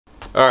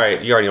All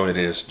right, you already know what it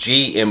is.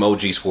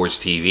 GMOG Sports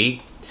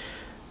TV,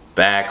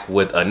 back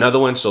with another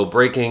one. So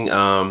breaking,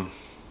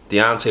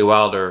 Deontay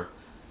Wilder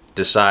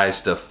decides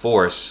to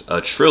force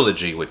a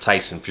trilogy with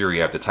Tyson Fury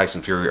after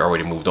Tyson Fury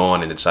already moved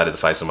on and decided to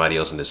fight somebody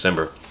else in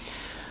December.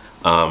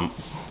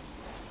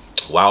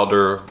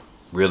 Wilder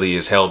really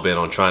is hell-bent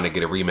on trying to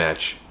get a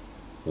rematch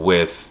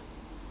with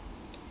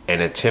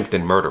an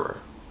attempted murderer.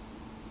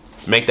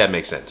 Make that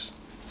make sense.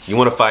 You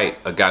want to fight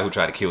a guy who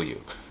tried to kill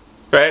you,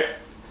 right?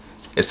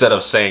 Instead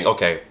of saying,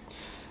 okay,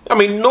 I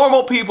mean,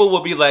 normal people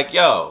would be like,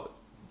 yo,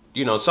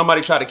 you know, somebody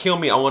tried to kill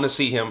me. I want to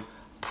see him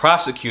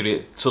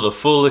prosecuted to the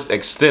fullest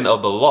extent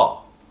of the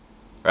law,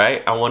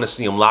 right? I want to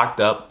see him locked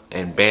up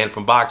and banned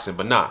from boxing,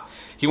 but nah,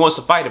 he wants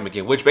to fight him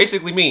again, which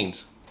basically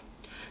means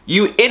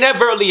you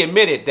inadvertently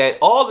admitted that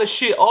all the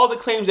shit, all the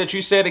claims that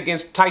you said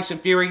against Tyson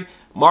Fury,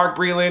 Mark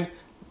Breland,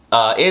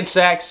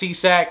 NSAC,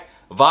 CSAC,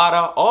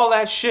 VADA, all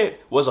that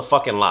shit was a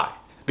fucking lie.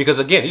 Because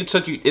again, it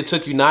took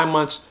you 9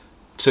 months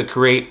to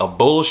create a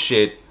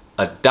bullshit,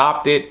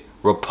 adopted,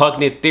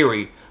 repugnant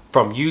theory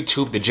from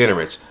YouTube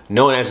degenerates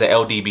known as the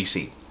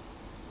LDBC,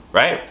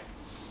 right?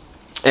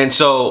 And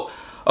so,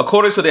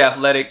 according to The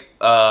Athletic,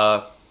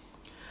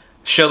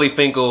 Shelly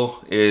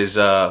Finkel is,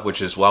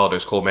 which is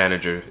Wilder's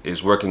co-manager,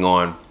 is working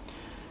on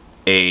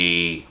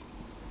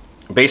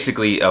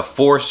basically a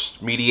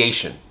forced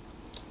mediation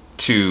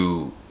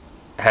to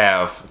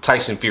have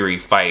Tyson Fury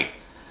fight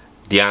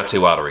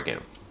Deontay Wilder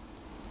again.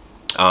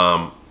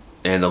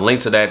 And the link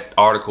to that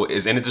article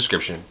is in the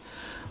description.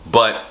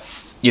 But,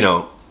 you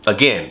know,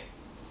 again,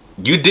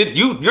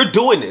 you're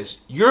doing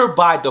this. You're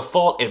by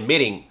default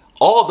admitting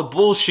all the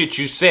bullshit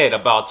you said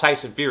about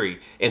Tyson Fury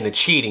and the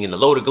cheating and the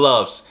loaded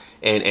gloves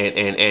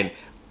and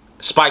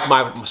spike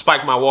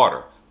my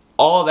water.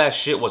 All that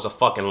shit was a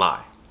fucking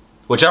lie.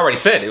 Which I already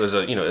said. It was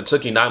a, you know, it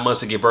took you 9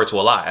 months to give birth to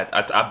a lie.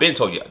 I've been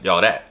told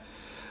y'all that.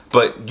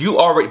 But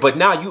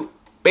now you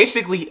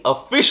basically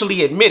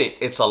officially admitted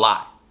it's a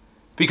lie.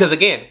 Because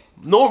again,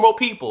 normal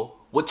people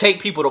would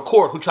take people to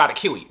court who try to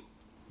kill you.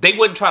 They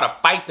wouldn't try to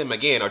fight them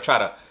again or try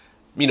to,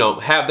 you know,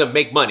 have them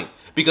make money.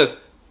 Because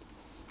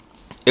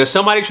if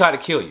somebody tried to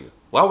kill you,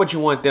 why would you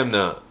want them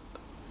to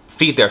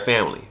feed their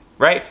family,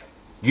 right?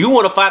 You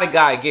want to fight a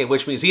guy again,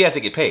 which means he has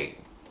to get paid,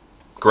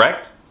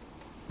 correct?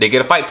 They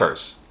get a fight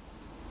purse.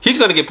 He's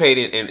going to get paid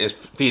and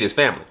feed his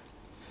family.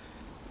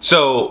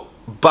 So,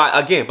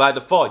 by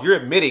default, you're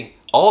admitting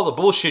all the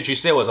bullshit you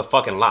said was a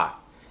fucking lie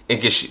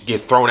and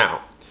get thrown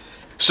out.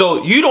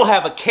 So you don't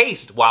have a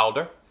case,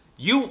 Wilder.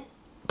 You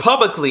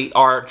publicly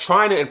are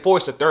trying to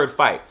enforce a third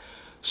fight.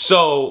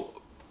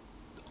 So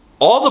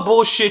all the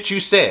bullshit you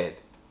said,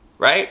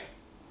 right?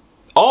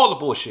 All the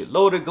bullshit,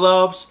 loaded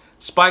gloves,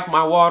 spike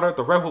my water,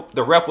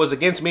 the ref was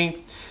against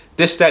me,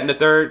 this, that, and the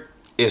third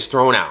is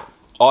thrown out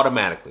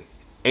automatically.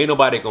 Ain't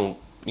nobody gonna,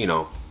 you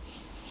know,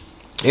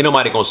 ain't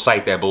nobody gonna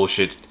cite that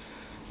bullshit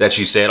that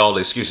you said, all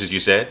the excuses you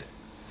said,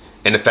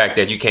 and the fact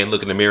that you can't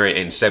look in the mirror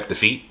and accept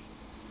defeat.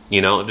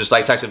 You know, just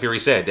like Tyson Fury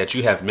said, that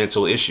you have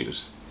mental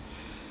issues.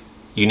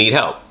 You need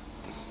help.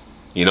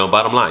 You know,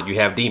 bottom line, you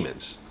have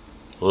demons.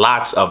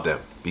 Lots of them.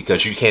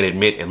 Because you can't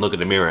admit and look in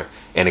the mirror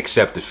and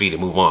accept defeat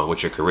and move on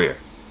with your career.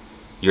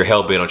 You're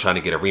hell-bent on trying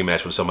to get a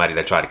rematch with somebody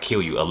that tried to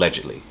kill you,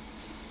 allegedly.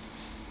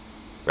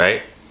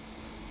 Right?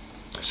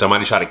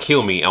 Somebody tried to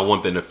kill me, I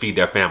want them to feed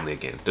their family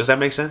again. Does that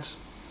make sense?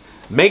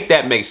 Make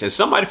that make sense.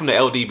 Somebody from the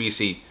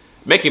LDBC,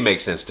 make it make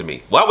sense to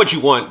me. Why would you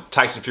want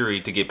Tyson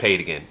Fury to get paid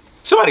again?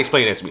 Somebody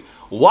explain that to me.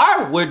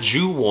 Why would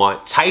you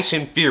want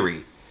Tyson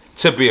Fury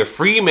to be a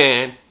free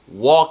man,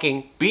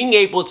 walking, being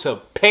able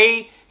to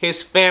pay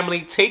his family,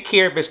 take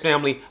care of his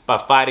family by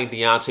fighting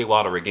Deontay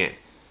Wilder again?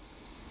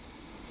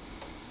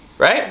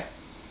 Right?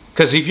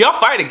 Because if y'all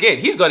fight again,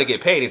 he's going to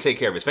get paid and take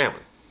care of his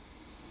family.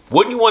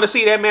 Wouldn't you want to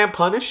see that man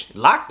punished,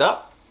 locked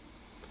up,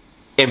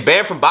 and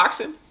banned from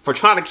boxing for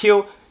trying to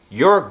kill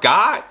your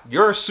god,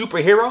 your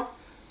superhero,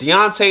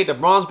 Deontay the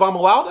Bronze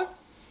Bomber Wilder?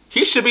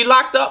 He should be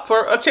locked up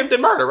for attempted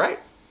murder, right?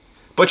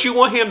 But you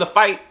want him to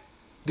fight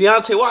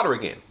Deontay Wilder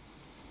again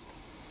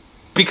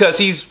because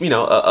he's, you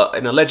know,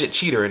 an alleged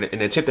cheater and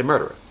an attempted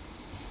murderer.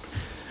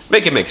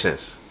 Make it make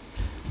sense.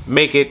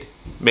 Make it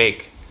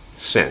make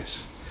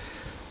sense.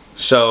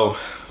 So,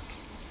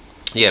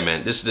 yeah,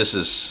 man, this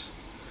is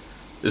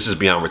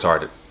beyond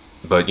retarded.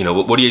 But you know,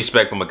 what do you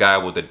expect from a guy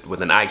with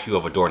an IQ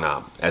of a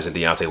doorknob as a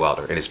Deontay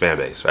Wilder and his fan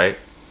base, right?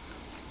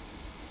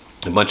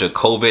 A bunch of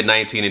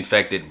COVID-19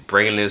 infected,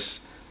 brainless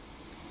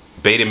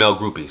beta male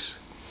groupies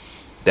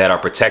that are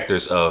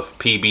protectors of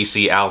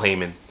PBC, Al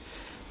Heyman,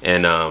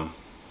 and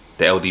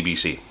the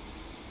LDBC.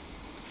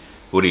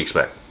 What do you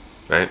expect,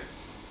 right?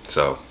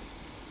 So,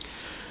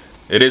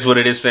 it is what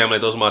it is, family.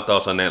 Those are my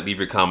thoughts on that. Leave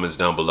your comments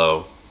down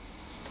below.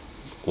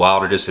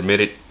 Wilder just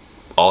admitted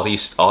all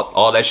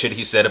that shit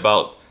he said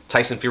about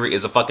Tyson Fury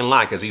is a fucking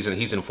lie because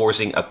he's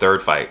enforcing a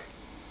third fight.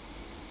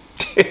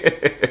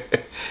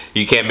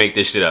 You can't make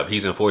this shit up.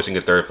 He's enforcing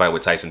a third fight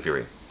with Tyson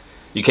Fury.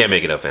 You can't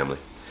make it up, family.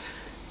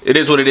 It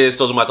is what it is.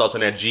 Those are my thoughts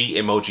on that.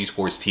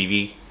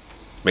 GMOGSportsTV.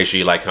 Make sure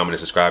you like, comment, and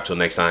subscribe. Till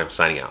next time,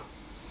 signing out.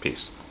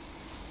 Peace.